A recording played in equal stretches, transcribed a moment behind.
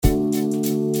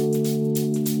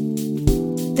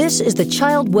This is the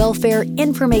Child Welfare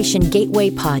Information Gateway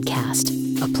Podcast,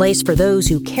 a place for those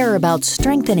who care about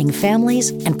strengthening families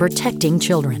and protecting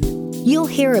children. You'll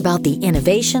hear about the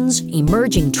innovations,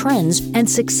 emerging trends, and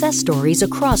success stories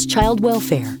across child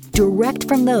welfare, direct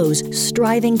from those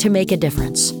striving to make a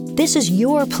difference. This is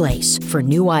your place for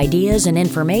new ideas and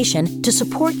information to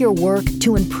support your work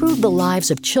to improve the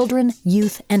lives of children,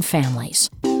 youth, and families.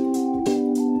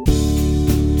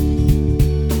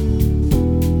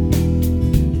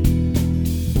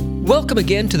 Welcome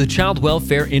again to the Child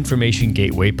Welfare Information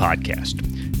Gateway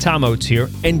Podcast. Tom Oates here,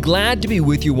 and glad to be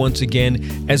with you once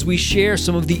again as we share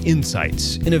some of the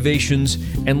insights, innovations,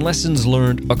 and lessons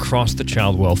learned across the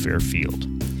child welfare field.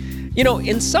 You know,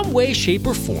 in some way, shape,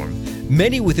 or form,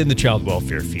 many within the child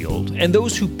welfare field and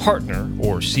those who partner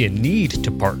or see a need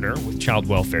to partner with child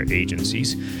welfare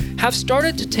agencies have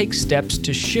started to take steps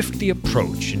to shift the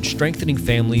approach in strengthening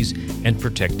families and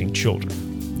protecting children.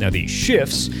 Now, these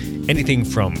shifts, anything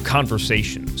from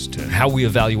conversations to how we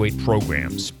evaluate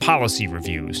programs, policy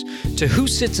reviews, to who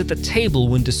sits at the table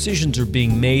when decisions are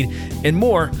being made, and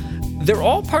more, they're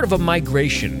all part of a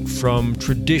migration from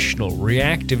traditional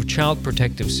reactive child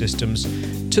protective systems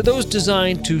to those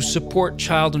designed to support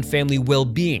child and family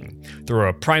well-being through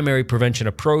a primary prevention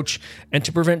approach and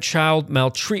to prevent child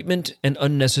maltreatment and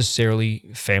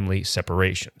unnecessarily family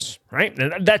separations, right?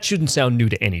 And that shouldn't sound new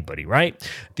to anybody,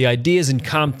 right? The ideas and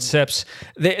concepts,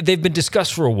 they've been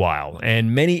discussed for a while,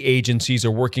 and many agencies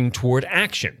are working toward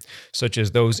action, such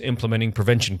as those implementing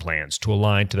prevention plans to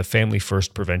align to the Family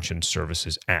First Prevention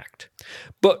Services Act.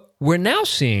 But we're now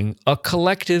seeing a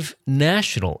collective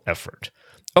national effort,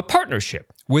 a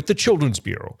partnership with the Children's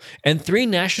Bureau and 3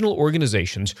 national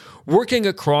organizations working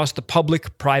across the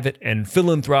public, private, and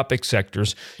philanthropic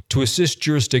sectors to assist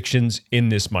jurisdictions in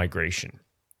this migration.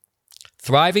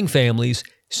 Thriving Families,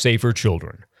 Safer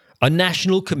Children, a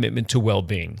national commitment to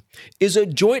well-being, is a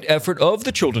joint effort of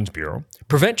the Children's Bureau,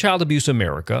 Prevent Child Abuse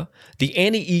America, the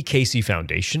Annie E. Casey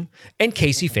Foundation, and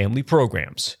Casey Family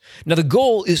Programs. Now, the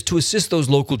goal is to assist those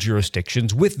local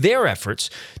jurisdictions with their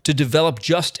efforts to develop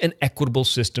just and equitable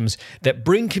systems that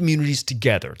bring communities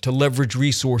together to leverage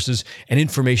resources and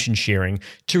information sharing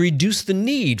to reduce the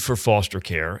need for foster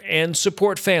care and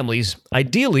support families,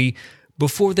 ideally,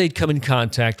 before they'd come in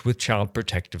contact with Child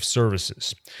Protective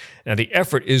Services. Now, the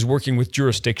effort is working with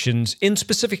jurisdictions in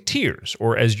specific tiers,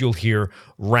 or as you'll hear,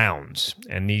 rounds.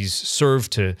 And these serve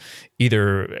to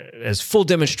either as full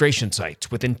demonstration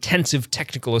sites with intensive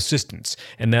technical assistance,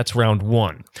 and that's round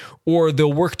 1. Or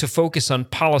they'll work to focus on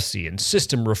policy and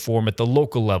system reform at the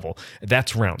local level.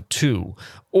 That's round 2.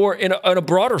 Or in a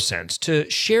broader sense, to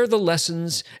share the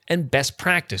lessons and best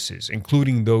practices,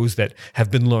 including those that have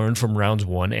been learned from rounds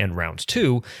 1 and rounds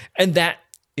 2, and that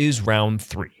is round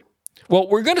 3. Well,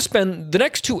 we're going to spend the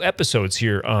next 2 episodes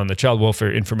here on the Child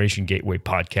Welfare Information Gateway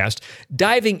podcast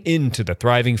diving into the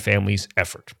Thriving Families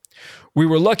effort. We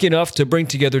were lucky enough to bring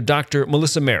together Dr.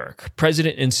 Melissa Merrick,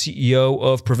 President and CEO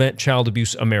of Prevent Child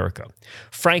Abuse America,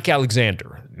 Frank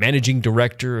Alexander, Managing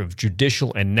Director of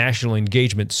Judicial and National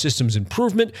Engagement Systems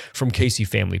Improvement from Casey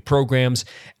Family Programs,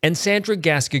 and Sandra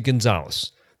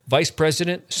Gasca-Gonzalez, Vice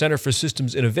President, Center for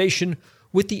Systems Innovation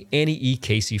with the Annie E.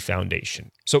 Casey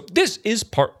Foundation. So this is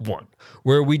part 1,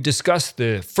 where we discuss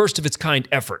the first-of-its-kind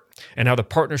effort and how the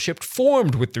partnership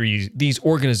formed with these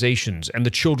organizations and the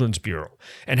Children's Bureau,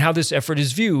 and how this effort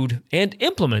is viewed and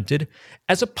implemented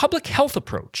as a public health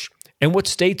approach, and what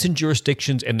states and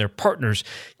jurisdictions and their partners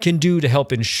can do to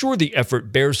help ensure the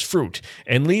effort bears fruit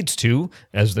and leads to,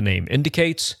 as the name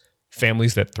indicates,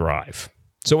 families that thrive.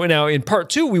 So now in part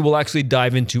 2, we will actually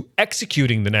dive into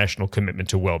executing the national commitment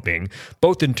to well-being,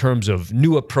 both in terms of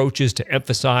new approaches to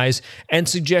emphasize and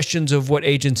suggestions of what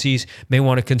agencies may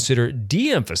want to consider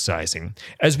de-emphasizing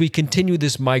as we continue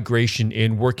this migration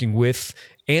in working with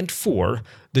and for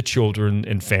the children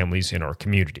and families in our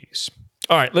communities.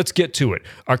 All right, let's get to it.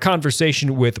 Our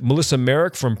conversation with Melissa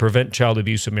Merrick from Prevent Child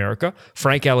Abuse America,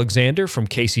 Frank Alexander from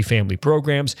Casey Family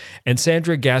Programs, and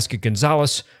Sandra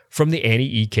Gasca-Gonzalez from the Annie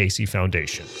E. Casey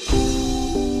Foundation.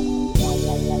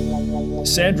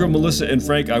 Sandra, Melissa, and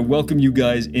Frank, I welcome you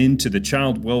guys into the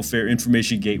Child Welfare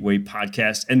Information Gateway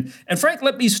podcast. And Frank,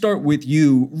 let me start with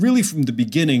you, really from the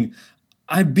beginning.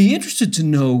 I'd be interested to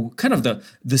know kind of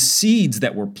the seeds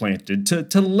that were planted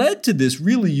to lead to this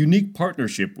really unique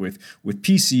partnership with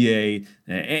PCA,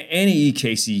 Annie E.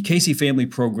 Casey, Casey Family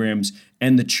Programs,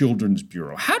 and the Children's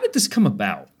Bureau. How did this come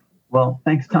about? Well,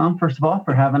 thanks, Tom, first of all,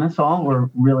 for having us all. We're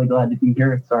really glad to be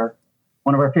here. It's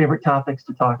one of our favorite topics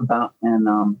to talk about, and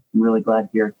I'm really glad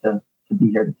here to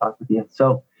be here to talk with you.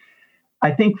 So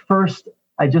I think first,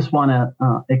 I just want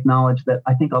to acknowledge that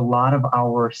I think a lot of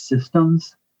our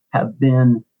systems have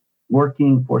been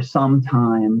working for some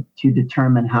time to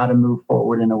determine how to move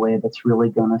forward in a way that's really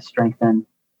going to strengthen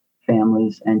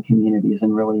families and communities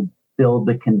and really build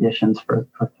the conditions for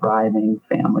thriving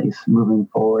families moving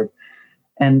forward.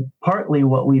 And partly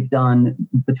what we've done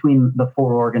between the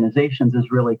four organizations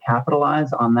is really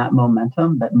capitalize on that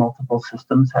momentum that multiple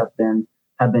systems have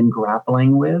been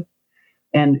grappling with.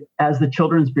 And as the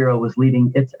Children's Bureau was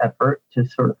leading its effort to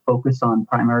sort of focus on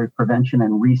primary prevention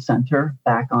and recenter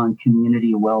back on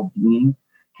community well-being,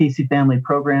 Casey Family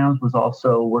Programs was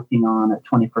also working on a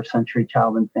 21st Century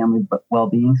Child and Family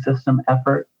Well-Being System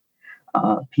effort.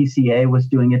 PCA was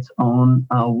doing its own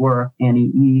work.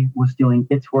 Annie E was doing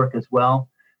its work as well.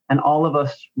 And all of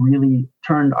us really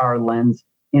turned our lens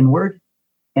inward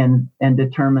and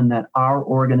determined that our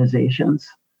organizations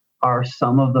are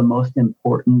some of the most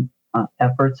important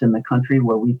efforts in the country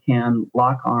where we can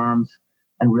lock arms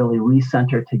and really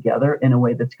recenter together in a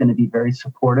way that's going to be very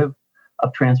supportive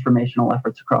of transformational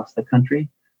efforts across the country.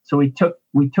 So we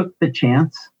took the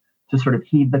chance to sort of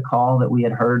heed the call that we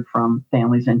had heard from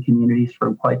families and communities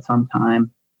for quite some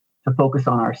time to focus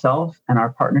on ourselves and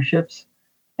our partnerships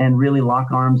and really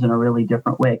lock arms in a really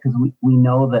different way, because we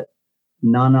know that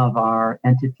none of our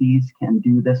entities can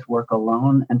do this work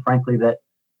alone. And frankly, that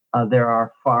there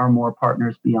are far more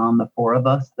partners beyond the four of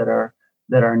us that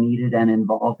are needed and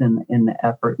involved in the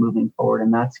effort moving forward.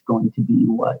 And that's going to be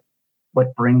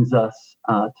what brings us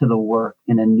to the work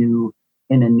in a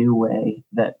new way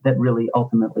that really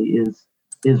ultimately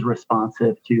is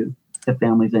responsive to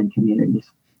families and communities.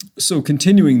 So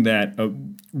continuing that,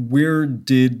 where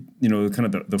did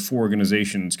kind of the four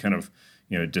organizations kind of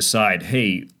decide,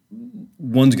 hey,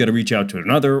 one's got to reach out to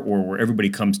another, or where everybody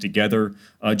comes together?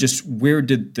 Just where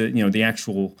did the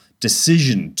actual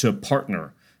decision to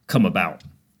partner come about?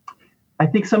 I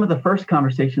think some of the first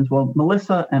conversations, well,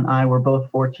 Melissa and I were both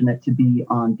fortunate to be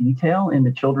on detail in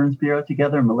the Children's Bureau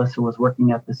together. Melissa was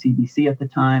working at the CDC at the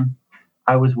time.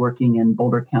 I was working in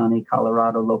Boulder County,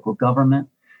 Colorado local government,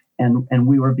 and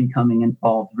we were becoming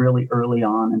involved really early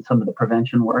on in some of the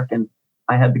prevention work. And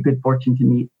I had the good fortune to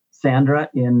meet Sandra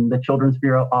in the Children's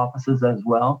Bureau offices as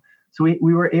well. So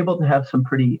we were able to have some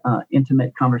pretty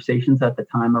intimate conversations at the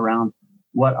time around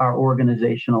what our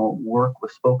organizational work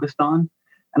was focused on.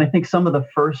 And I think some of the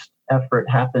first effort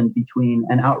happened between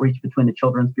an outreach between the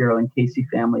Children's Bureau and Casey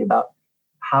Family about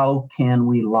how can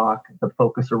we lock the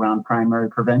focus around primary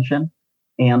prevention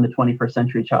and the 21st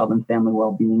Century Child and Family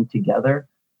Well-Being together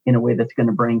in a way that's going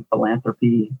to bring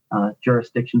philanthropy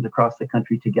jurisdictions across the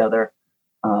country together.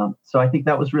 So I think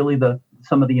that was really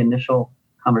some of the initial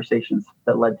conversations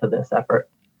that led to this effort.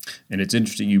 And it's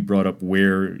interesting you brought up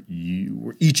where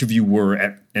each of you were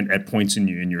at points in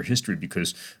your history,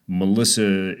 because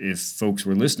Melissa, if folks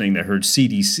were listening, that heard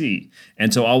CDC.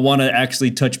 And so I want to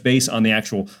actually touch base on the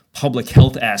actual public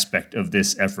health aspect of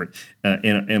this effort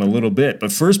in a little bit.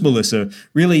 But first, Melissa,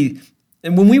 really,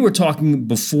 and when we were talking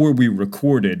before we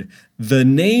recorded, the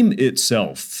name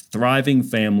itself, Thriving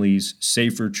Families,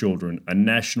 Safer Children, a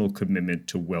National Commitment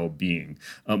to Well-Being,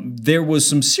 there was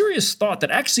some serious thought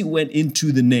that actually went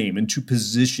into the name, into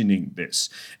positioning this.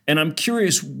 And I'm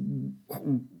curious,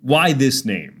 why this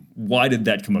name? Why did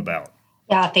that come about?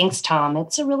 Yeah, thanks, Tom.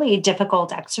 It's a really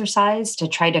difficult exercise to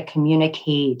try to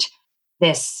communicate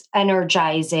this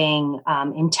energizing,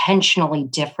 intentionally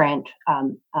different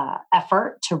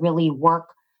effort to really work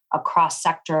across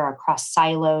sector, across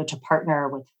silo, to partner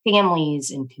with families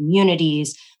and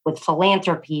communities, with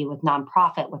philanthropy, with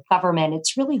nonprofit, with government.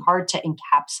 It's really hard to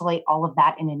encapsulate all of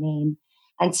that in a name.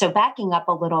 And so backing up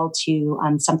a little to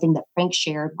something that Frank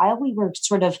shared, while we were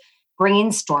sort of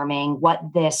brainstorming what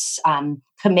this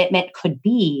commitment could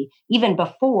be, even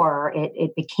before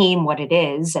it became what it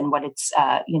is and what it's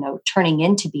turning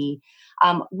into be,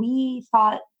 we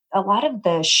thought a lot of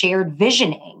the shared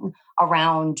visioning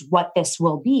around what this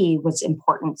will be was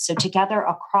important. So together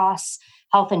across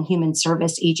health and human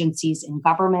service agencies in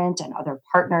government and other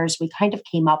partners, we kind of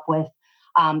came up with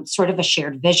sort of a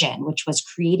shared vision, which was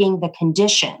creating the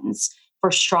conditions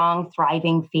for strong,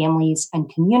 thriving families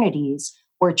and communities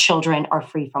where children are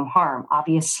free from harm.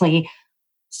 Obviously,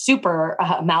 super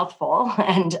mouthful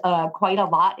and quite a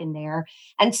lot in there.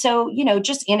 And so,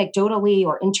 just anecdotally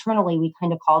or internally, we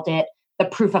kind of called it the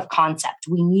proof of concept.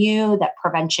 We knew that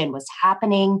prevention was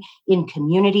happening in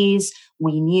communities.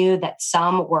 We knew that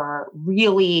some were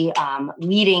really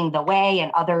leading the way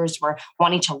and others were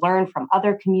wanting to learn from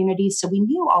other communities. So we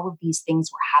knew all of these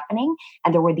things were happening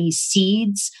and there were these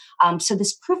seeds. So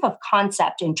this proof of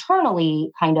concept internally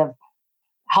kind of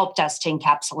helped us to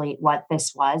encapsulate what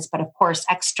this was. But of course,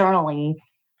 externally,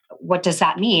 what does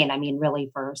that mean? I mean, really,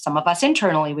 for some of us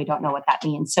internally, we don't know what that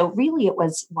means. So really it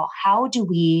was, well, how do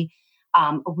we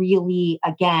really,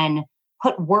 again,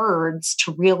 put words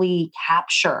to really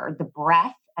capture the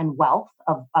breadth and wealth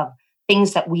of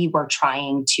things that we were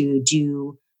trying to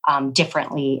do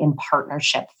differently in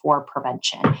partnership for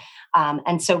prevention.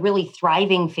 And so really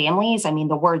thriving families, I mean,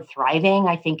 the word thriving,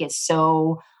 I think is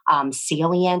so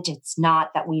salient. It's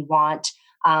not that we want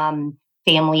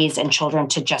families and children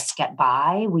to just get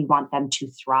by. We want them to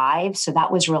thrive. So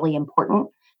that was really important.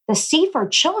 The C for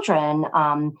children,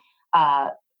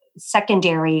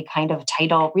 secondary kind of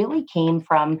title really came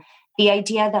from the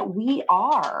idea that we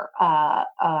are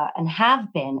and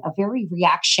have been a very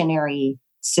reactionary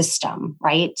system,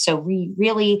 right? So we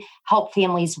really help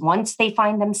families once they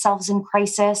find themselves in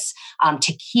crisis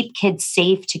to keep kids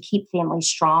safe, to keep families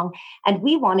strong. And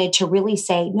we wanted to really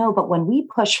say, no, but when we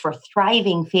push for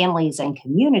thriving families and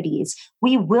communities,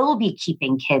 we will be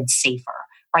keeping kids safer.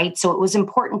 Right. So it was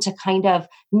important to kind of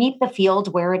meet the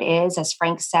field where it is, as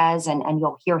Frank says, and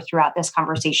you'll hear throughout this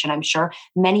conversation, I'm sure,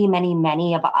 many, many,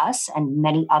 many of us and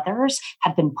many others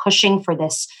have been pushing for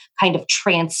this kind of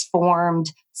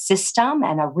transformed system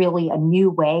and a new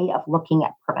way of looking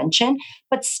at prevention.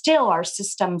 But still, our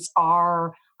systems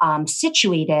are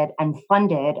situated and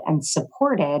funded and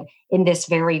supported in this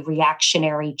very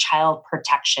reactionary child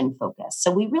protection focus.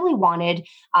 So we really wanted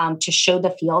to show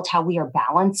the field how we are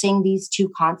balancing these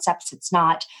two concepts. It's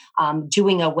not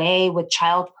doing away with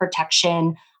child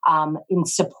protection in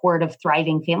support of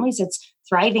thriving families. It's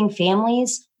thriving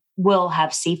families will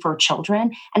have safer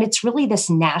children. And it's really this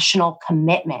national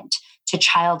commitment to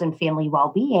child and family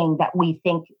well-being that we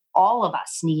think all of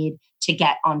us need to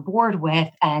get on board with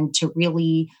and to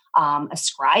really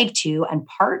ascribe to and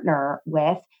partner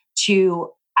with to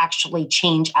actually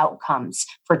change outcomes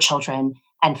for children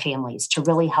and families, to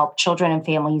really help children and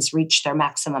families reach their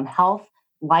maximum health,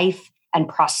 life, and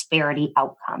prosperity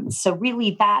outcomes. So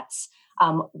really that's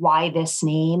why this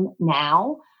name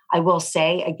now. I will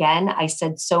say, again, I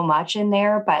said so much in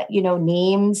there, but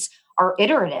names are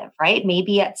iterative, right?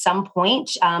 Maybe at some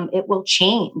point it will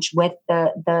change with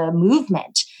the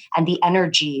movement and the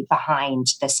energy behind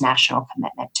this national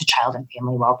commitment to child and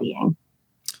family well-being.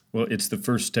 Well, it's the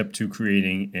first step to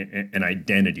creating an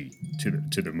identity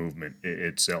to the movement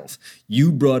itself.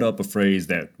 You brought up a phrase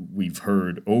that we've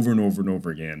heard over and over and over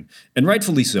again, and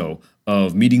rightfully so,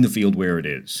 of meeting the field where it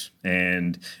is.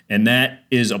 And that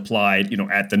is applied,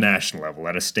 at the national level,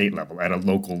 at a state level, at a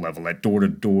local level, at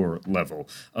door-to-door level.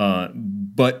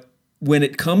 But when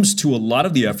it comes to a lot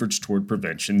of the efforts toward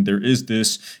prevention, there is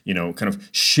this, kind of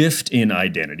shift in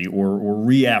identity or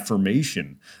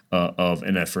reaffirmation of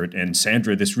an effort. And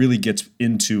Sandra, this really gets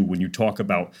into when you talk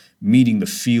about meeting the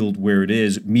field where it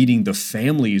is, meeting the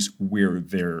families where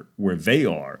they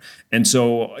are. And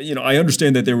so, I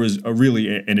understand that there was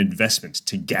an investment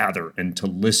to gather and to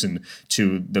listen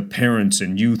to the parents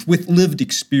and youth with lived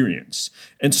experience.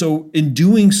 And so in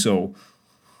doing so,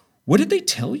 what did they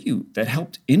tell you that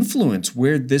helped influence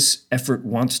where this effort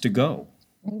wants to go?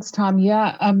 Thanks, Tom.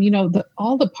 Yeah,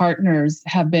 all the partners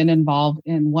have been involved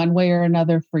in one way or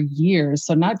another for years.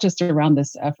 So not just around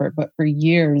this effort, but for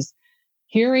years,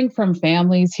 hearing from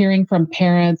families, hearing from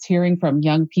parents, hearing from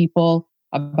young people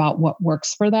about what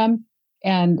works for them.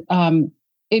 And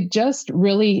it just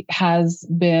really has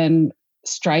been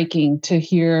striking to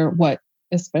hear what,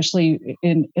 especially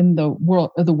in the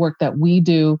world of the work that we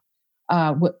do,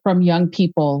 from young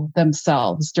people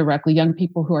themselves directly, young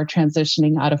people who are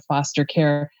transitioning out of foster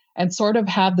care, and sort of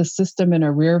have the system in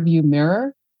a rearview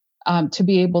mirror to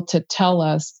be able to tell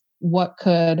us what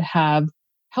could have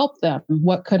helped them,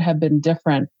 what could have been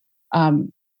different.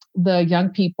 The young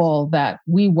people that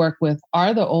we work with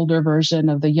are the older version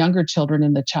of the younger children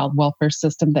in the child welfare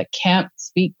system that can't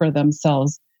speak for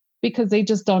themselves because they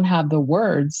just don't have the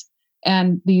words.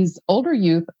 And these older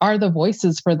youth are the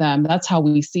voices for them. That's how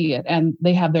we see it. And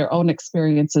they have their own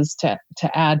experiences to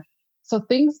add. So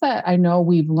things that I know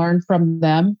we've learned from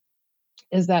them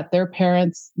is that their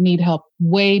parents need help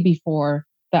way before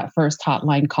that first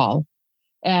hotline call.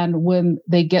 And when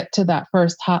they get to that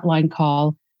first hotline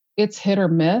call, it's hit or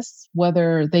miss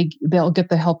whether they'll get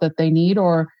the help that they need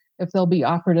or if they'll be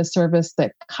offered a service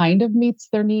that kind of meets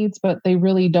their needs, but they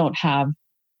really don't have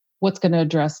what's going to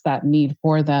address that need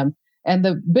for them. And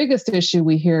the biggest issue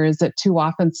we hear is that too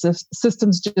often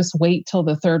systems just wait till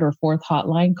the third or fourth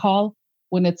hotline call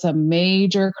when it's a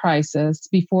major crisis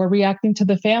before reacting to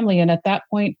the family. And at that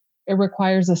point, it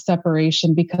requires a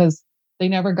separation because they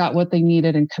never got what they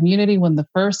needed in community when the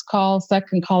first call,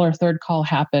 second call, or third call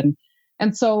happened.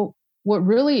 And so what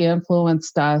really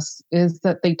influenced us is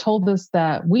that they told us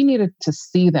that we needed to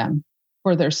see them.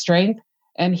 for their strength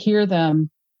and hear them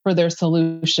for their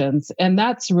solutions. And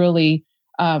that's really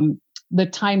the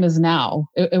time is now.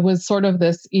 It was sort of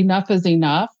this enough is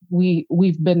enough.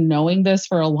 We've been knowing this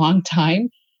for a long time.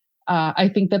 I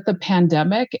think that the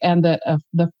pandemic and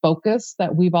the focus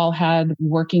that we've all had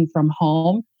working from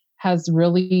home has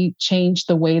really changed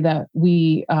the way that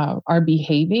we are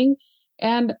behaving.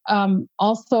 And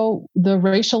also the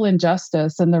racial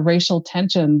injustice and the racial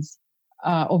tensions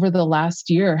over the last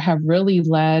year have really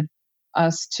led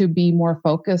us to be more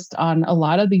focused on a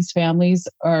lot of these families,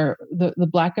 or the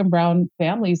Black and Brown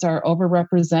families are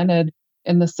overrepresented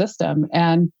in the system.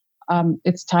 And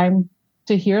it's time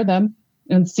to hear them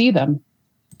and see them.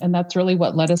 And that's really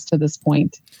what led us to this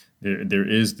point. There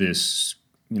is this,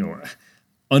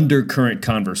 undercurrent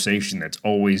conversation that's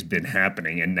always been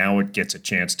happening, and now it gets a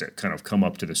chance to kind of come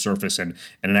up to the surface and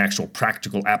an actual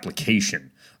practical application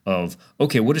of,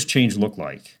 okay, what does change look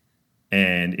like?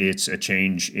 And it's a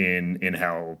change in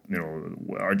how,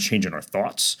 our change in our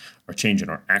thoughts, our change in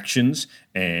our actions,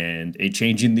 and a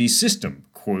change in the system.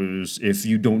 Because if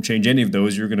you don't change any of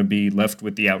those, you're going to be left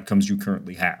with the outcomes you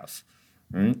currently have.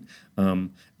 Right?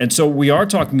 And so we are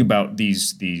talking about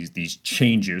these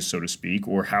changes, so to speak,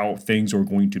 or how things are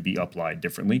going to be applied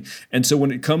differently. And so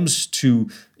when it comes to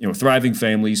thriving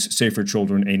families, safer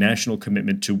children, a national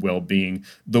commitment to well-being,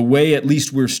 the way at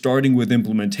least we're starting with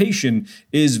implementation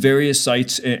is various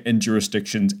sites and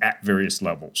jurisdictions at various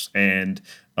levels. And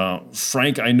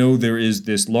Frank, I know there is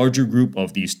this larger group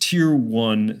of these tier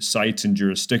 1 sites and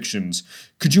jurisdictions.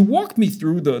 Could you walk me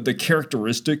through the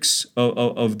characteristics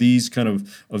of these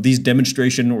of these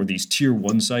demonstration or these tier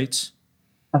 1 sites?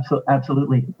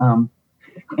 Absolutely.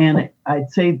 And I'd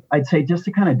say just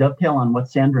to kind of dovetail on what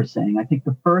Sandra's saying, I think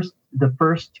the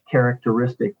first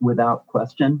characteristic, without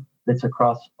question, that's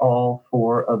across all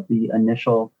 4 of the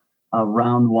initial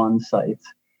round 1 sites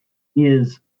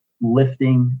is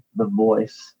lifting the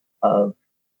voice of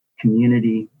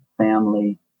community,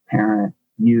 family, parent,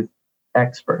 youth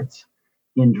experts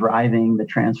in driving the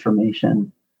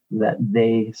transformation that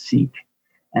they seek.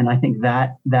 And I think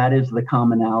that is the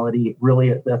commonality,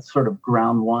 really. That's sort of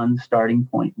ground 1, starting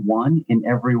point 1 in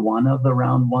every one of the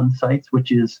round 1 sites,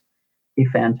 which is a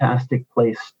fantastic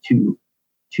place to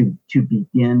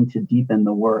begin to deepen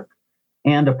the work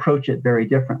and approach it very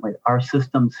differently. Our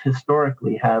systems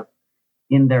historically have,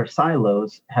 in their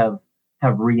silos, have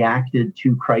reacted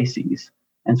to crises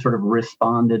and sort of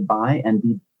responded by and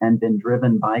been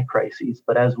driven by crises.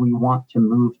 But as we want to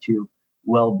move to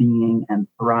well-being and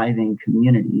thriving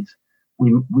communities,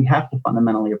 we have to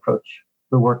fundamentally approach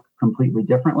the work completely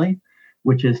differently,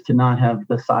 which is to not have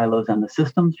the silos and the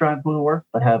systems drive the work,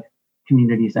 but have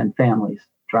communities and families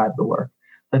drive the work.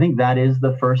 I think that is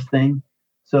the first thing.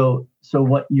 So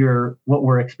what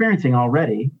we're experiencing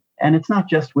already, and it's not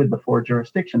just with the 4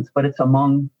 jurisdictions, but it's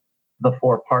among the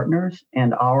 4 partners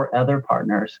and our other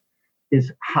partners,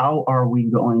 is how are we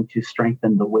going to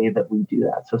strengthen the way that we do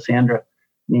that? So Sandra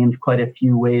named quite a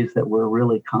few ways that we're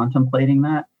really contemplating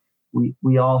that.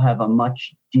 We all have a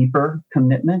much deeper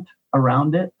commitment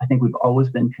around it. I think we've always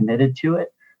been committed to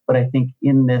it, but I think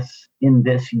in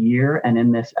this year and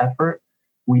in this effort,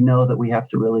 we know that we have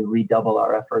to really redouble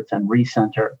our efforts and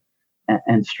recenter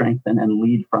and strengthen and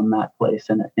lead from that place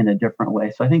in a different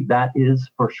way. So I think that is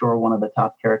for sure one of the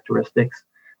top characteristics.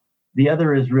 The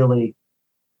other is really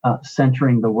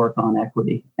centering the work on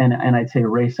equity, and I'd say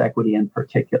race equity in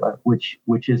particular, which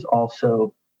is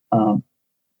also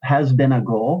has been a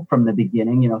goal from the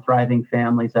beginning. Thriving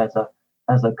families as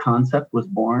a concept was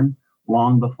born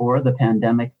long before the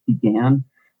pandemic began,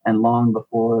 and long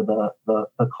before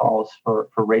the calls for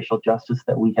racial justice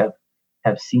that we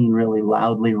have seen really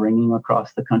loudly ringing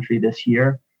across the country this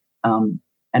year.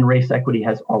 And race equity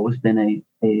has always been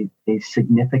a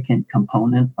significant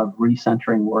component of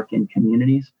recentering work in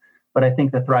communities. But I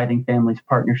think the Thriving Families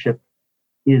Partnership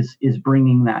is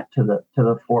bringing that to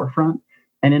the forefront.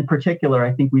 And in particular,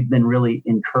 I think we've been really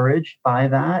encouraged by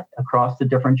that across the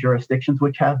different jurisdictions,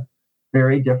 which have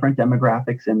very different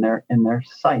demographics in their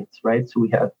sites, right? So we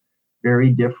have very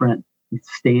different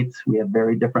states, we have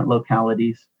very different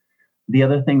localities. The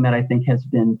other thing that I think has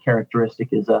been characteristic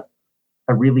is a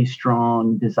really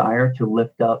strong desire to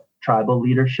lift up tribal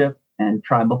leadership and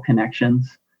tribal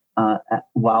connections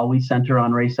while we center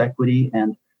on race equity.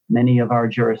 And many of our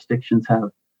jurisdictions have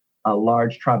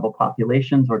large tribal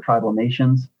populations or tribal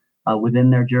nations within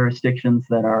their jurisdictions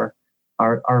that are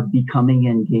becoming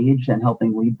engaged and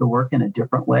helping lead the work in a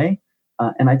different way.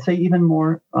 And I'd say even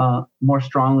more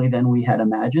strongly than we had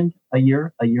imagined a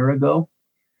year ago.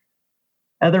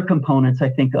 Other components, I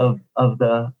think, of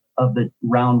the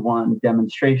round 1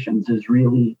 demonstrations is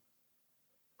really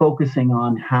focusing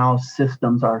on how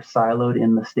systems are siloed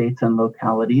in the states and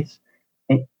localities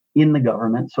in the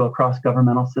government, so across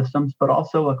governmental systems, but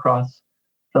also across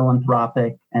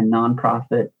philanthropic and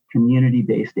nonprofit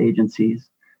community-based agencies,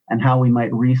 and how we might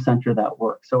recenter that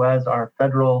work. So as our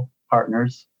federal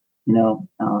partners,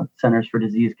 Centers for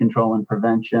Disease Control and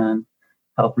Prevention,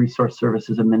 Health Resource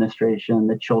Services Administration,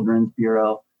 the Children's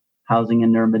Bureau, Housing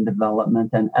and Urban Development,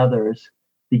 and others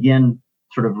begin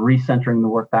sort of recentering the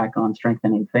work back on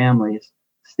strengthening families,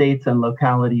 states and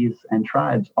localities and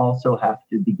tribes also have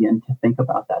to begin to think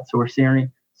about that. So we're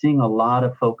seeing a lot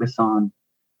of focus on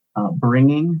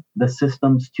bringing the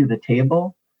systems to the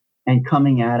table and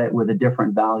coming at it with a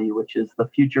different value, which is the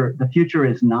future. The future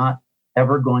is not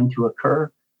ever going to occur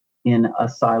in a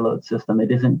siloed system.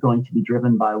 It isn't going to be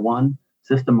driven by one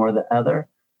system or the other.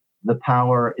 The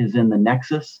power is in the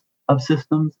nexus of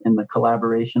systems, in the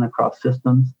collaboration across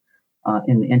systems,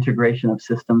 in the integration of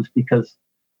systems, because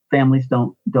families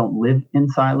don't live in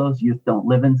silos, youth don't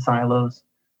live in silos,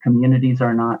 communities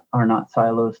are not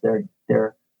silos.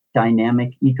 They're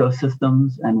dynamic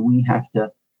ecosystems, and we have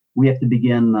to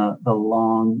begin the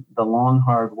long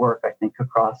hard work, I think,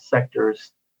 across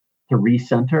sectors to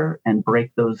recenter and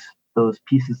break those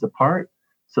pieces apart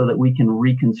so that we can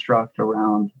reconstruct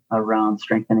around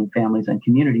strengthening families and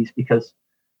communities, because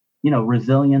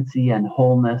resiliency and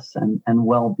wholeness and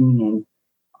well-being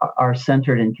are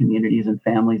centered in communities and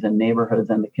families and neighborhoods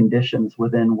and the conditions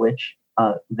within which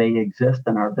they exist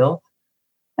and are built.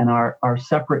 And our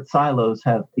separate silos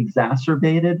have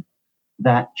exacerbated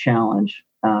that challenge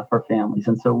for families.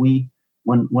 And so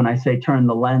when I say turn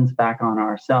the lens back on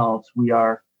ourselves, we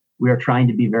are trying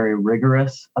to be very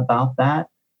rigorous about that.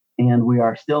 And we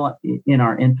are still in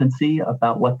our infancy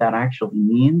about what that actually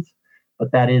means.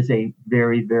 But that is a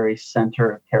very, very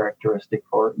center characteristic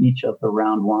for each of the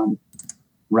round one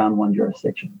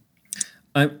jurisdictions.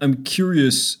 I'm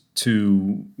curious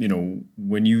to,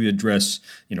 when you address,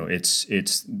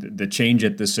 it's the change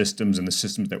at the systems and the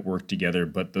systems that work together,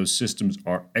 but those systems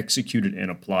are executed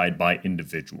and applied by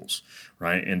individuals,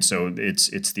 right? And so it's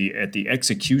at the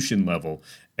execution level,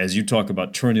 as you talk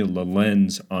about turning the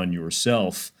lens on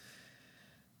yourself.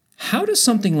 How does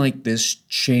something like this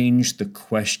change the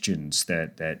questions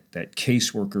that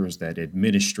caseworkers, that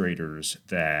administrators,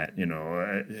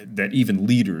 that even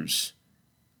leaders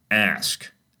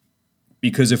ask?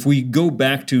 Because if we go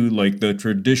back to like the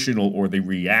traditional or the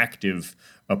reactive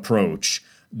approach,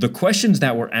 the questions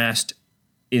that were asked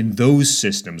in those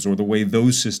systems or the way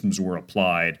those systems were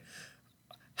applied,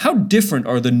 how different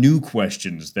are the new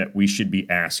questions that we should be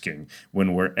asking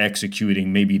when we're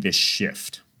executing maybe this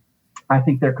shift? I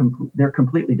think they're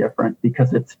completely different,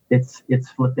 because it's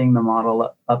flipping the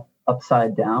model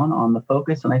upside down on the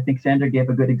focus. And I think Sandra gave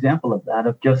a good example of that,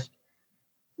 of just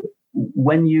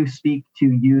when you speak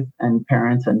to youth and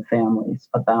parents and families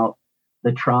about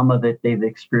the trauma that they've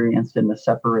experienced in the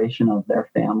separation of their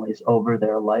families over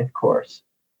their life course,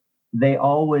 they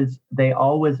always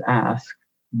ask,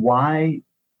 why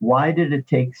did it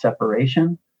take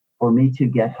separation for me to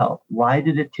get help? Why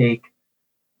did it take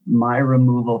my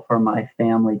removal from my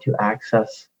family to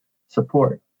access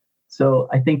support? So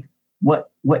I think what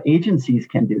agencies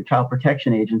can do, child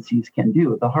protection agencies can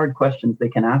do, the hard questions they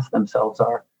can ask themselves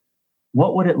are,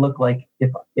 what would it look like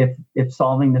if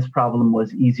solving this problem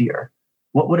was easier?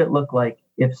 What would it look like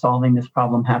if solving this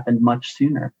problem happened much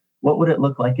sooner? What would it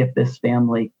look like if this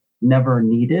family never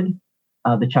needed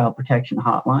the child protection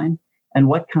hotline? And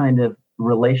what kind of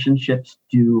relationships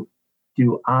do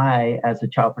I, as a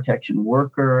child protection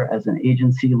worker, as an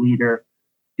agency leader,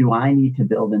 do I need to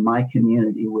build in my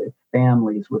community with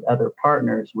families, with other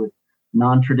partners, with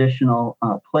non-traditional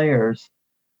players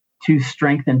to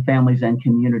strengthen families and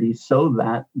communities, so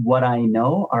that what I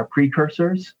know are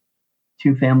precursors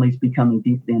to families becoming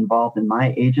deeply involved in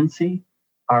my agency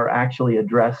are actually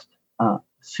addressed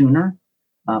sooner,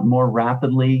 more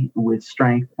rapidly, with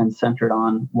strength and centered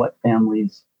on what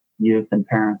families, youth, and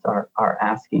parents are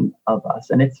asking of us.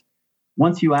 And it's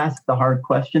once you ask the hard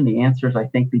question, the answers, I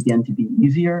think, begin to be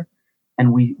easier.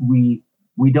 And we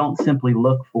don't simply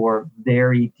look for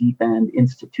very deep-end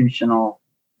institutional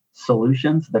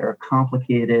solutions that are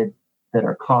complicated, that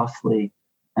are costly,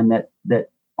 and that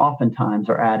oftentimes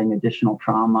are adding additional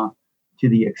trauma to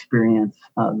the experience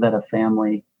that a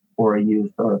family or a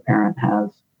youth or a parent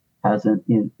has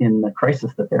in the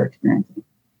crisis that they're experiencing.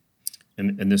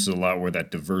 And this is a lot where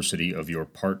that diversity of your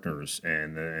partners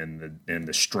and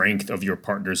the strength of your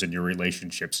partners and your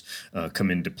relationships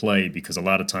come into play, because a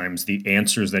lot of times the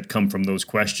answers that come from those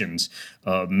questions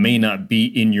may not be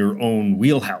in your own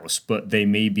wheelhouse, but they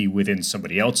may be within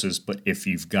somebody else's. But if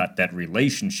you've got that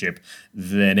relationship,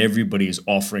 then everybody is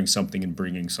offering something and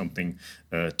bringing something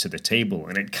to the table.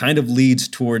 And it kind of leads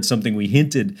towards something we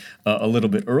hinted a little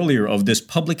bit earlier of this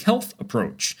public health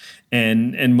approach.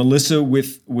 And Melissa,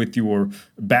 with your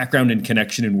background and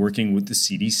connection in working with the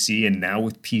CDC and now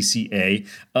with PCA,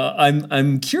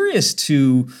 I'm curious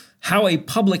to how a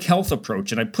public health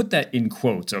approach, and I put that in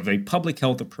quotes, of a public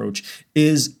health approach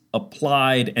is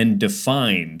applied and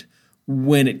defined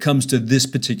when it comes to this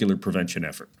particular prevention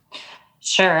effort.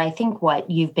 Sure. I think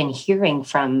what you've been hearing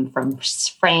from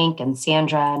Frank and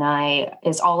Sandra and I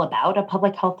is all about a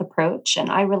public health approach.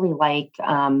 And I really like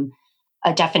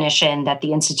a definition that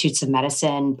the Institutes of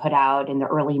Medicine put out in the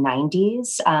early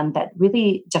 90s that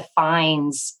really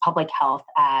defines public health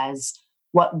as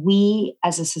what we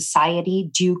as a society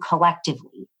do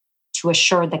collectively to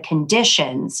assure the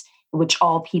conditions in which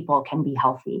all people can be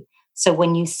healthy. So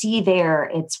when you see there,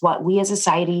 it's what we as a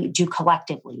society do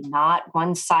collectively, not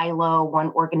one silo,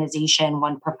 one organization,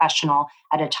 one professional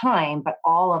at a time, but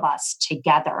all of us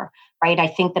together, right? I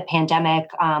think the pandemic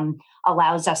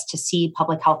allows us to see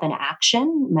public health in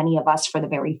action, many of us for the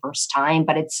very first time,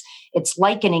 but it's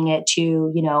likening it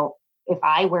to, if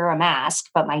I wear a mask,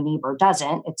 but my neighbor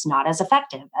doesn't, it's not as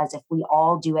effective as if we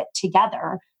all do it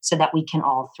together so that we can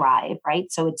all thrive,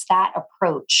 right? So it's that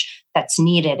approach that's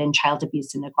needed in child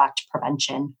abuse and neglect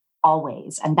prevention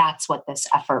always. And that's what this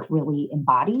effort really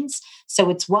embodies. So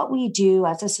it's what we do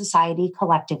as a society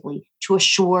collectively to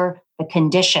assure the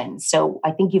conditions. So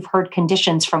I think you've heard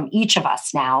conditions from each of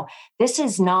us now. This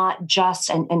is not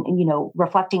just, and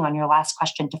reflecting on your last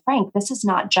question to Frank, this is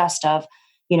not just of,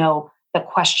 the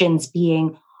questions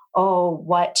being,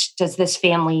 what does this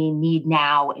family need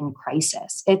now in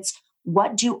crisis? It's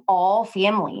what do all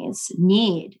families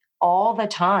need all the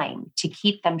time to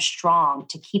keep them strong,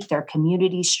 to keep their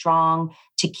community strong,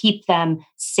 to keep them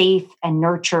safe and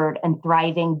nurtured and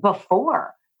thriving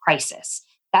before crisis.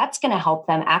 That's going to help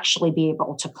them actually be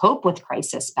able to cope with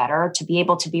crisis better, to be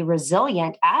able to be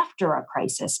resilient after a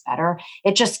crisis better.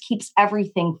 It just keeps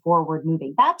everything forward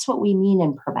moving. That's what we mean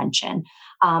in prevention.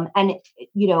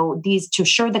 These to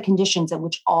assure the conditions in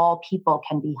which all people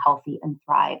can be healthy and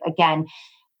thrive. Again,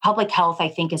 public health, I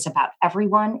think, is about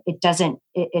everyone. It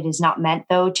is not meant,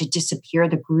 though, to disappear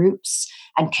the groups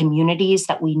and communities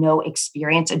that we know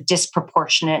experience a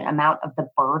disproportionate amount of the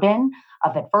burden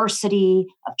of adversity,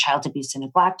 of child abuse and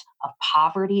neglect, of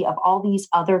poverty, of all these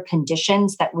other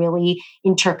conditions that really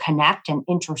interconnect and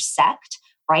intersect,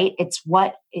 right? It's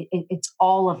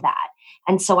all of that.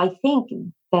 And so I think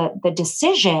the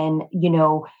decision,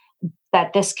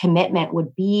 that this commitment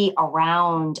would be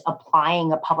around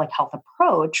applying a public health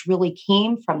approach really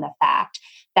came from the fact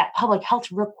that public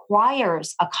health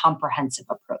requires a comprehensive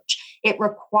approach. It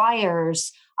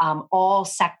requires all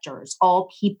sectors, all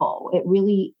people. It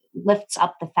really lifts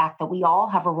up the fact that we all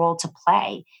have a role to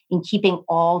play in keeping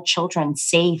all children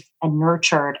safe and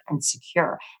nurtured and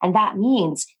secure. And that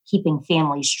means keeping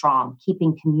families strong,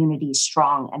 keeping communities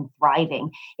strong and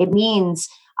thriving. It means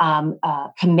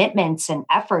commitments and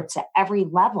efforts at every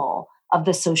level of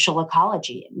the social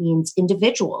ecology. It means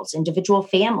individuals, individual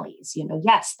families,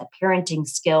 yes, the parenting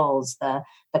skills, the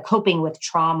coping with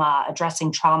trauma,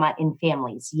 addressing trauma in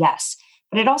families, yes.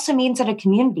 But it also means that a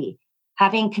community,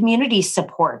 having community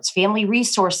supports, family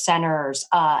resource centers,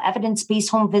 evidence-based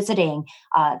home visiting,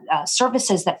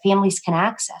 services that families can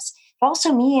access. It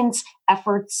also means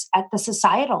efforts at the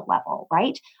societal level,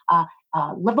 right?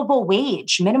 Livable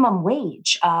wage, minimum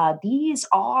wage. These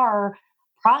are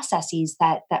processes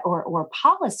or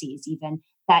policies even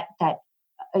that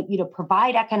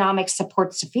provide economic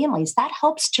supports to families. That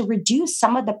helps to reduce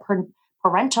some of the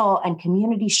parental and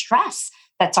community stress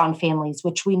that's on families,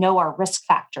 which we know are risk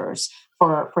factors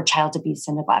for child abuse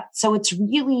and neglect. So it's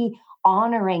really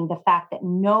honoring the fact that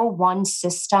no one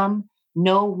system,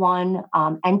 no one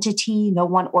entity, no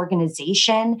one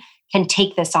organization can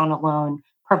take this on alone.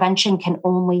 Prevention can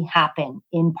only happen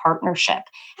in partnership.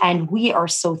 And we are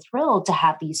so thrilled to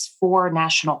have these 4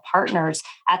 national partners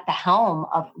at the helm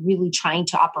of really trying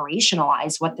to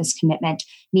operationalize what this commitment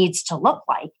needs to look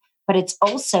like. But it's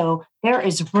also, there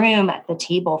is room at the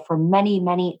table for many,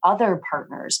 many other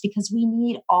partners because we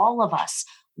need all of us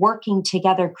working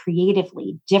together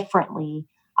creatively, differently,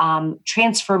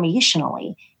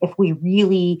 transformationally, if we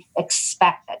really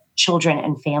expect that children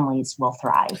and families will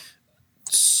thrive.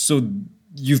 So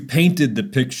you've painted the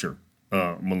picture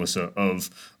Melissa,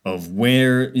 of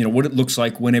where, what it looks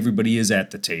like when everybody is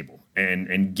at the table,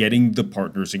 and getting the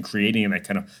partners and creating that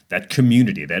kind of that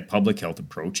community, that public health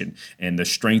approach, and the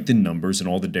strength in numbers and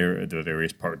all the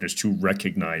various partners to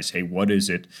recognize, hey, what is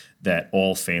it that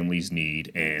all families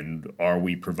need, and are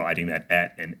we providing that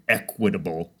at an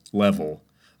equitable level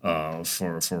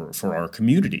for our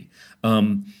community?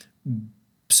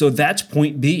 So that's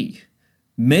point B.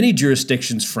 Many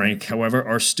jurisdictions, Frank, however,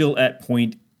 are still at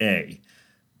point A.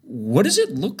 What does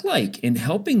it look like in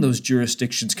helping those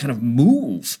jurisdictions kind of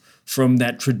move from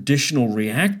that traditional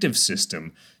reactive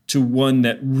system to one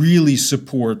that really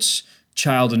supports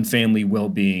child and family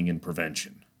well-being and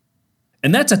prevention?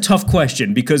 And that's a tough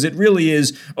question, because it really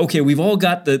is, okay, we've all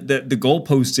got the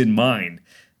goalposts in mind,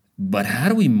 but how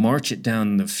do we march it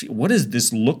down the field? What does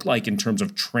this look like in terms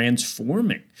of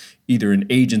transforming either an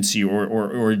agency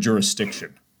or a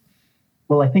jurisdiction?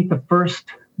 Well, I think the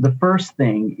first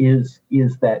thing is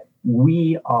that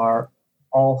we are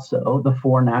also, the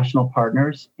 4 national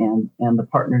partners and the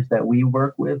partners that we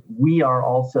work with, we are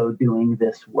also doing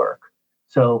this work.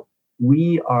 So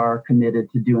we are committed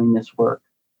to doing this work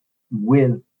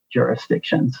with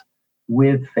jurisdictions,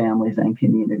 with families and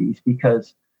communities,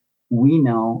 because we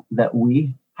know that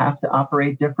we have to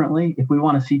operate differently. If we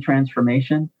want to see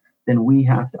transformation, then we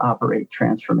have to operate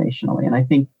transformationally. And I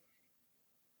think,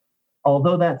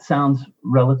 although that sounds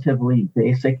relatively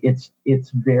basic, it's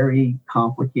very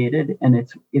complicated, and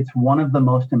it's one of the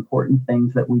most important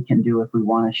things that we can do if we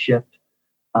want to shift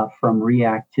from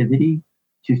reactivity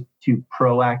to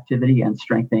proactivity and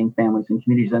strengthening families and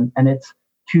communities. And it's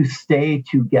to stay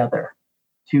together,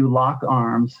 to lock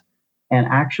arms, and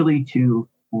actually to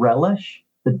relish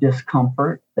the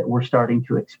discomfort that we're starting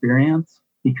to experience,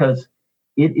 because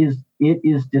it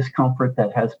is discomfort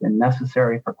that has been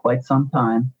necessary for quite some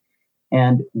time,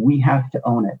 and we have to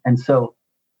own it. And so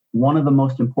one of the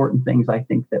most important things I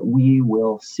think that we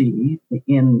will see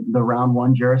in the round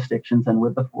 1 jurisdictions and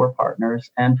with the 4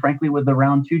 partners, and frankly with the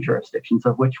round 2 jurisdictions,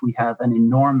 of which we have an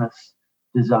enormous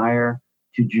desire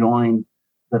to join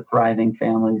the Thriving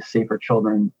Families, Safer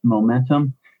Children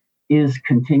momentum, is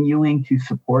continuing to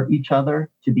support each other,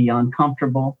 to be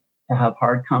uncomfortable, to have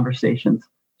hard conversations,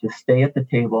 to stay at the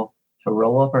table, to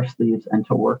roll up our sleeves, and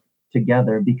to work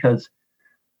together, because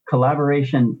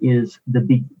collaboration is the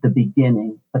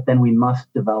beginning, but then we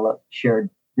must develop shared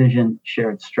vision,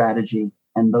 shared strategy,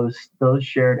 and those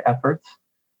shared efforts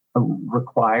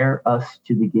require us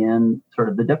to begin sort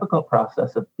of the difficult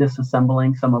process of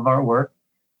disassembling some of our work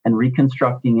and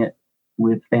reconstructing it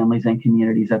with families and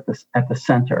communities at the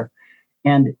center.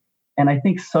 And I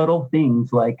think subtle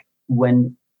things like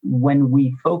when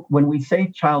we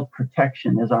say child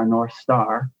protection is our North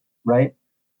Star, right?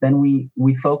 Then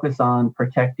we focus on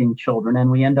protecting children,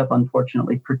 and we end up,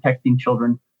 unfortunately, protecting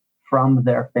children from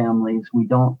their families. We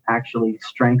don't actually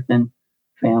strengthen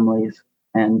families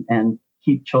and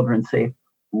keep children safe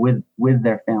with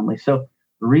their families. So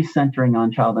recentering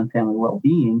on child and family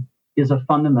well-being is a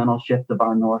fundamental shift of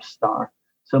our North Star.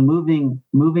 So moving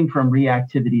from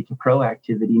reactivity to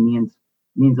proactivity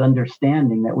means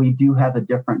understanding that we do have a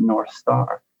different North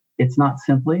Star. It's not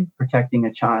simply protecting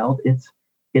a child,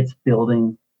 it's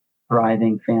building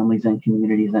thriving families and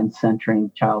communities and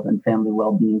centering child and family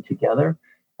well-being together.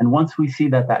 And once we see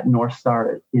that North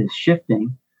Star is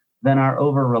shifting, then our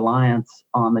over-reliance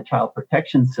on the child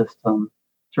protection system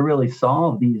to really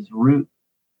solve these root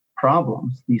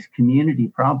problems, these community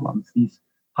problems, these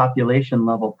population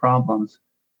level problems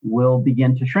will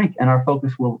begin to shrink, and our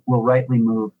focus will rightly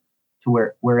move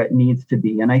to where it needs to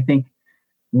be. And I think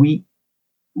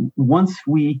once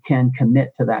we can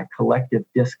commit to that collective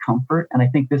discomfort, and I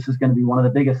think this is going to be one of the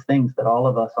biggest things that all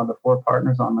of us on the 4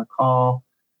 partners on the call,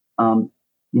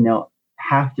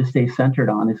 have to stay centered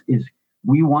on is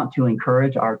we want to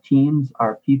encourage our teams,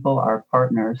 our people, our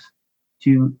partners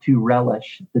to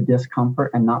relish the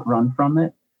discomfort and not run from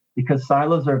it, because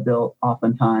silos are built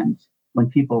oftentimes when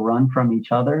people run from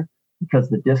each other because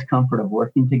the discomfort of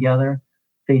working together,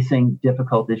 facing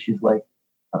difficult issues like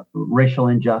racial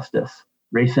injustice,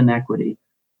 race inequity,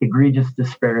 egregious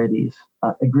disparities,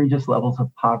 egregious levels of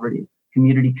poverty,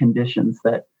 community conditions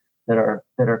that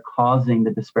are causing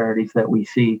the disparities that we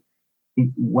see.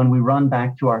 When we run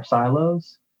back to our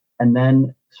silos and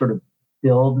then sort of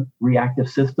build reactive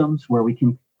systems where we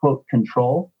can, quote,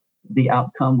 control the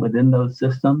outcome within those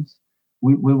systems,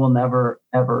 we will never,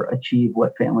 ever achieve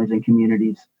what families and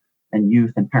communities and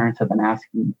youth and parents have been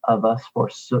asking of us for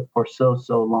so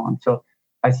long. So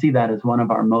I see that as one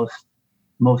of our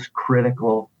most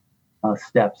critical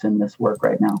steps in this work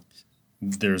right now.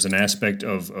 there's an aspect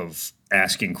of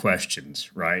asking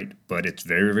questions, right? But it's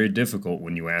very, very difficult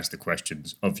when you ask the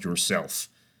questions of yourself,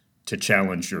 to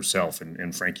challenge yourself.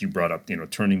 And Frank, you brought up,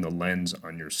 turning the lens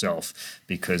on yourself,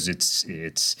 because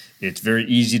it's very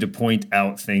easy to point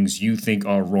out things you think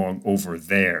are wrong over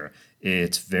there.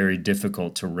 It's very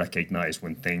difficult to recognize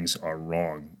when things are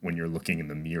wrong when you're looking in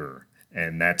the mirror.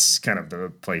 And that's kind of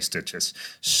the place to just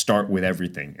start with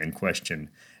everything and question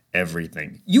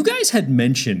everything. You guys had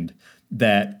mentioned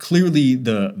that clearly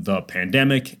the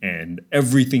pandemic and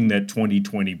everything that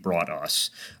 2020 brought us,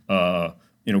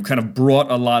 kind of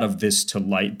brought a lot of this to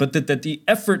light, but that the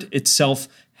effort itself,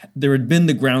 there had been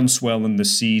the groundswell and the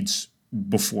seeds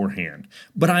beforehand.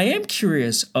 But I am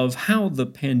curious of how the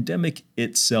pandemic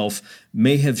itself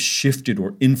may have shifted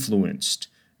or influenced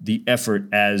the effort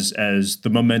as the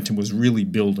momentum was really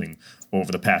building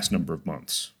over the past number of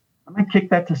months. I'm going to kick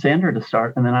that to Sandra to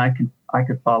start, and then I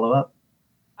could follow up.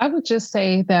 I would just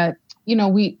say that,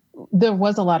 there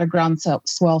was a lot of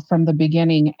groundswell from the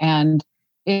beginning, and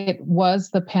it was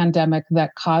the pandemic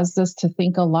that caused us to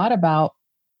think a lot about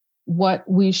what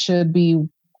we should be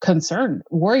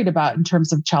worried about in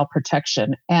terms of child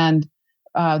protection. And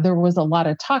there was a lot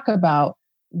of talk about,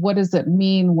 what does it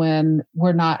mean when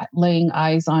we're not laying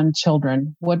eyes on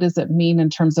children? What does it mean in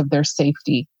terms of their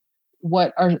safety?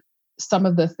 What are some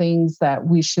of the things that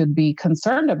we should be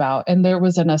concerned about? And there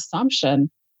was an assumption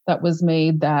that was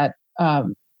made that,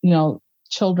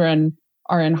 children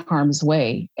are in harm's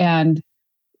way. And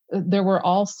there were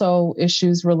also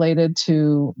issues related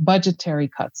to budgetary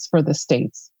cuts for the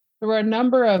states. There were a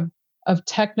number of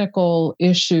technical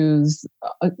issues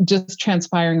just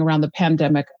transpiring around the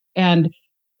pandemic. And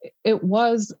it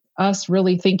was us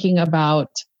really thinking about,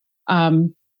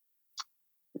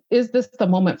 is this the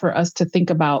moment for us to think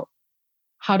about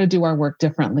how to do our work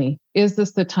differently? Is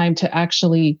this the time to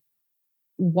actually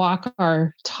walk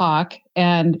our talk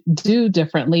and do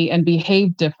differently and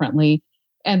behave differently?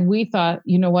 And we thought,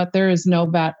 you know what, there is no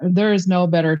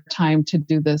better time to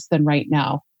do this than right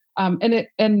now.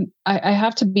 And I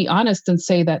have to be honest and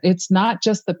say that it's not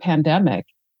just the pandemic.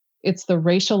 It's the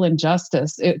racial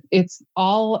injustice. It's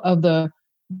all of the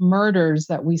murders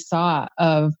that we saw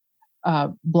of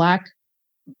Black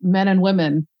men and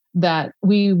women that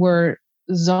we were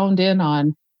zoned in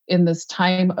on in this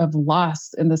time of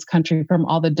loss in this country from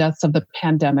all the deaths of the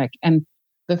pandemic, and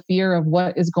the fear of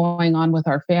what is going on with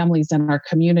our families and our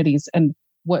communities and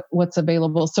what's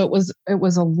available. So it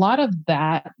was a lot of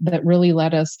that really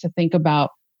led us to think about,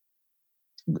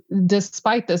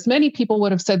 despite this, many people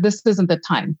would have said, this isn't the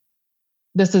time.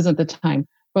 This isn't the time.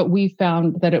 But we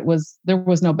found that there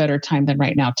was no better time than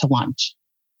right now to launch.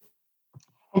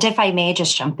 And if I may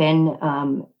just jump in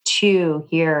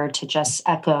here to just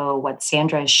echo what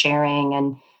Sandra is sharing,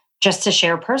 and just to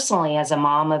share personally as a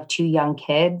mom of 2 young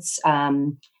kids,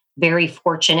 very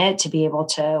fortunate to be able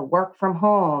to work from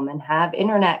home and have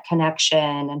internet connection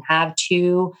and have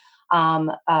 2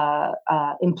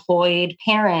 employed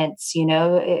parents.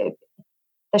 The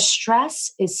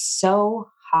stress is so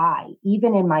high,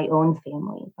 even in my own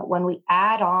family. But when we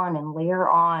add on and layer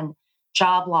on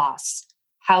job loss,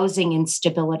 housing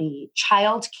instability,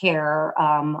 childcare,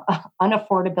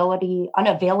 unavailability,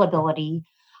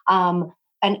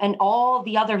 and all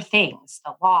the other things,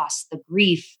 the loss, the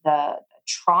grief, the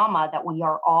trauma that we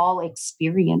are all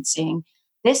experiencing,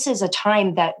 this is a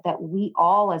time that we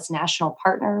all as national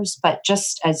partners, but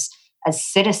just as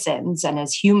citizens and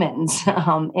as humans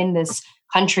in this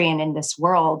country and in this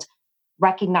world,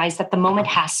 recognize that the moment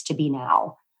has to be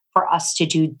now for us to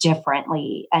do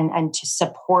differently and to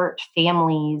support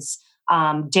families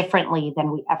differently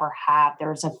than we ever have.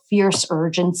 There's a fierce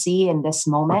urgency in this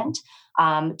moment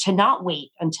to not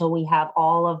wait until we have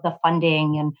all of the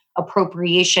funding and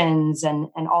appropriations and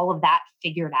all of that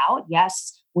figured out.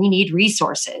 Yes, we need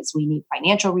resources. We need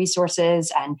financial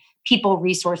resources and people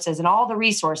resources and all the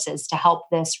resources to help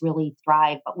this really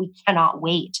thrive. But we cannot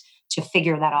wait to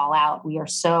figure that all out. We are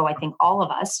so, I think all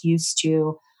of us used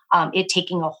to it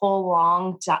taking a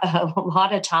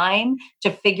lot of time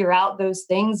to figure out those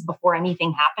things before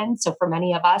anything happens. So for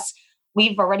many of us,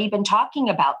 we've already been talking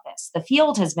about this. The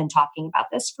field has been talking about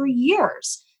this for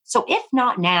years. So if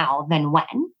not now, then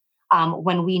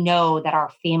when we know that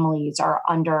our families are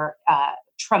under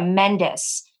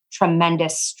tremendous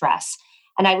stress.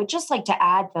 And I would just like to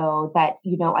add, though, that,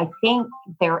 I think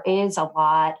there is a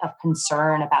lot of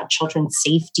concern about children's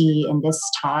safety in this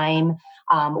time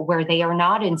where they are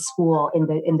not in school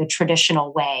in the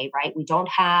traditional way, right? We don't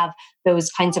have those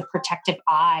kinds of protective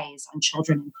eyes on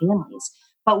children and families.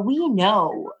 But we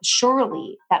know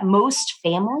surely that most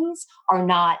families are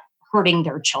not hurting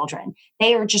their children.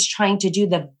 They are just trying to do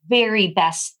the very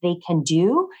best they can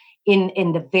do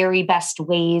in the very best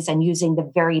ways and using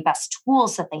the very best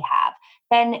tools that they have.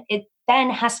 Then it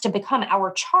has to become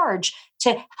our charge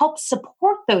to help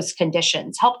support those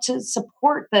conditions, help to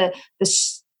support the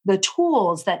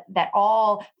tools that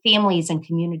all families and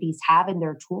communities have in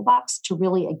their toolbox to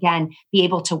really, again, be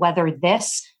able to weather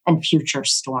this and future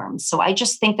storms. So I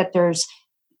just think that there's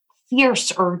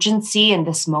fierce urgency in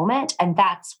this moment, and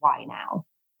that's why now.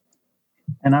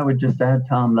 And I would just add,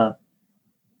 Tom, the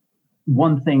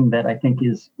one thing that I think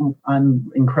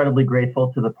I'm incredibly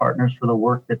grateful to the partners for the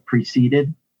work that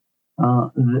preceded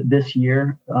this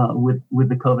year with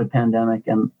the COVID pandemic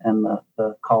and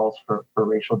the calls for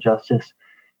racial justice,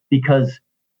 because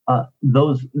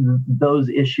those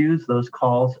issues, those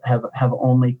calls have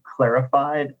only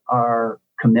clarified our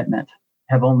commitment,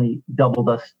 have only doubled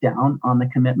us down on the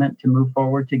commitment to move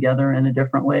forward together in a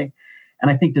different way. And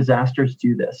I think disasters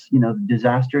do this.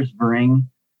 Disasters bring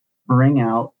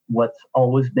out what's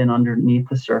always been underneath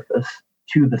the surface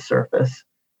to the surface.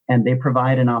 And they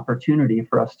provide an opportunity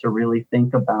for us to really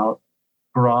think about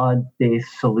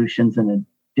broad-based solutions in a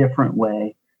different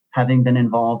way, having been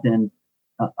involved in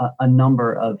a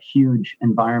number of huge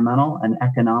environmental and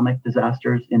economic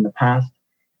disasters in the past,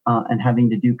 and having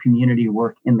to do community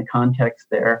work in the context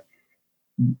there.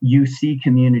 You see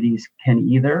communities can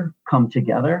either come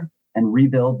together and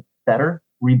rebuild better,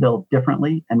 rebuild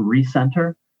differently, and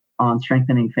recenter on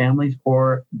strengthening families,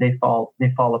 or they fall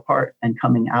apart, and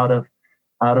coming out of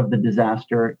the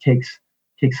disaster takes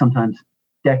sometimes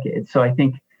decades. So I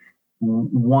think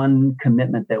one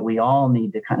commitment that we all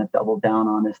need to kind of double down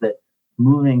on is that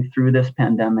moving through this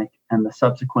pandemic and the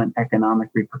subsequent economic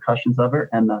repercussions of it,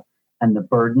 and the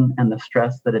burden and the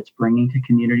stress that it's bringing to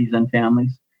communities and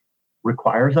families,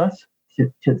 requires us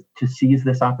to seize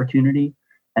this opportunity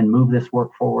and move this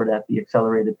work forward at the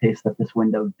accelerated pace that this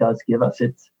window does give us.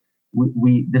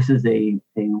 This is a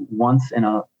once in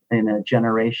a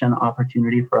generation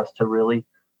opportunity for us to really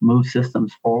move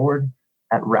systems forward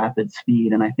at rapid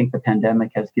speed. And I think the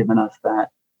pandemic has given us that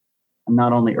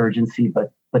not only urgency,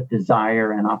 but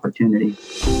desire and opportunity.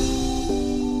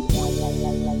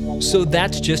 So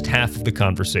that's just half of the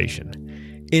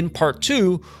conversation. In part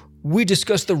 2, we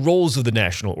discuss the roles of the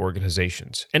national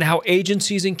organizations and how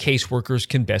agencies and caseworkers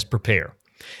can best prepare.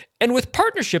 And with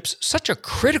partnerships such a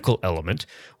critical element,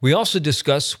 we also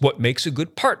discuss what makes a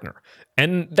good partner.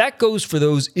 And that goes for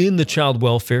those in the child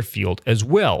welfare field as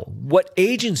well. What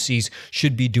agencies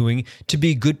should be doing to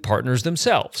be good partners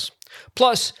themselves.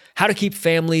 Plus, how to keep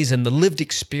families and the lived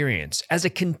experience as a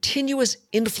continuous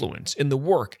influence in the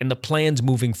work and the plans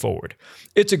moving forward.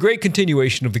 It's a great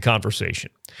continuation of the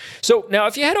conversation. So now,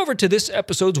 if you head over to this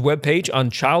episode's webpage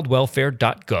on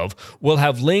childwelfare.gov, we'll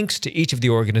have links to each of the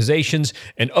organizations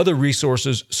and other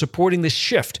resources supporting this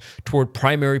shift toward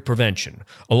primary prevention,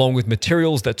 along with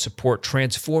materials that support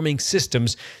transforming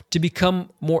systems to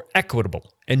become more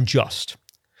equitable and just.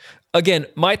 Again,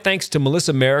 my thanks to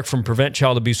Melissa Merrick from Prevent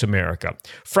Child Abuse America,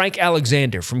 Frank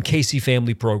Alexander from Casey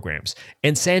Family Programs,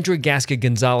 and Sandra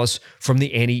Gasca-Gonzalez from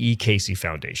the Annie E. Casey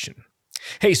Foundation.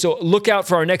 Hey, so look out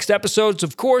for our next episodes.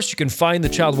 Of course, you can find the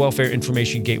Child Welfare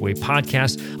Information Gateway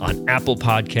podcast on Apple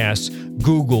Podcasts,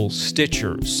 Google,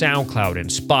 Stitcher, SoundCloud, and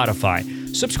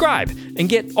Spotify. Subscribe and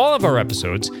get all of our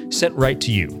episodes sent right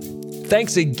to you.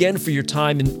 Thanks again for your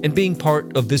time and being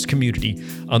part of this community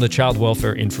on the Child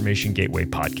Welfare Information Gateway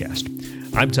podcast.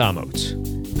 I'm Tom Oates.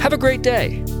 Have a great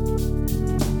day.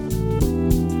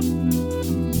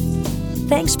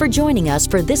 Thanks for joining us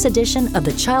for this edition of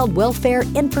the Child Welfare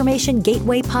Information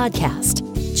Gateway podcast.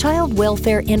 Child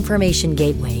Welfare Information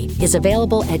Gateway is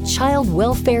available at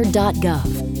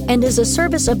childwelfare.gov and is a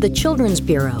service of the Children's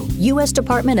Bureau, U.S.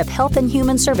 Department of Health and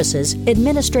Human Services,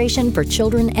 Administration for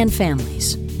Children and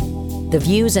Families. The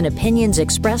views and opinions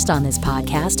expressed on this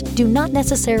podcast do not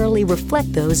necessarily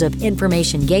reflect those of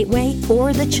Information Gateway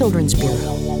or the Children's Bureau.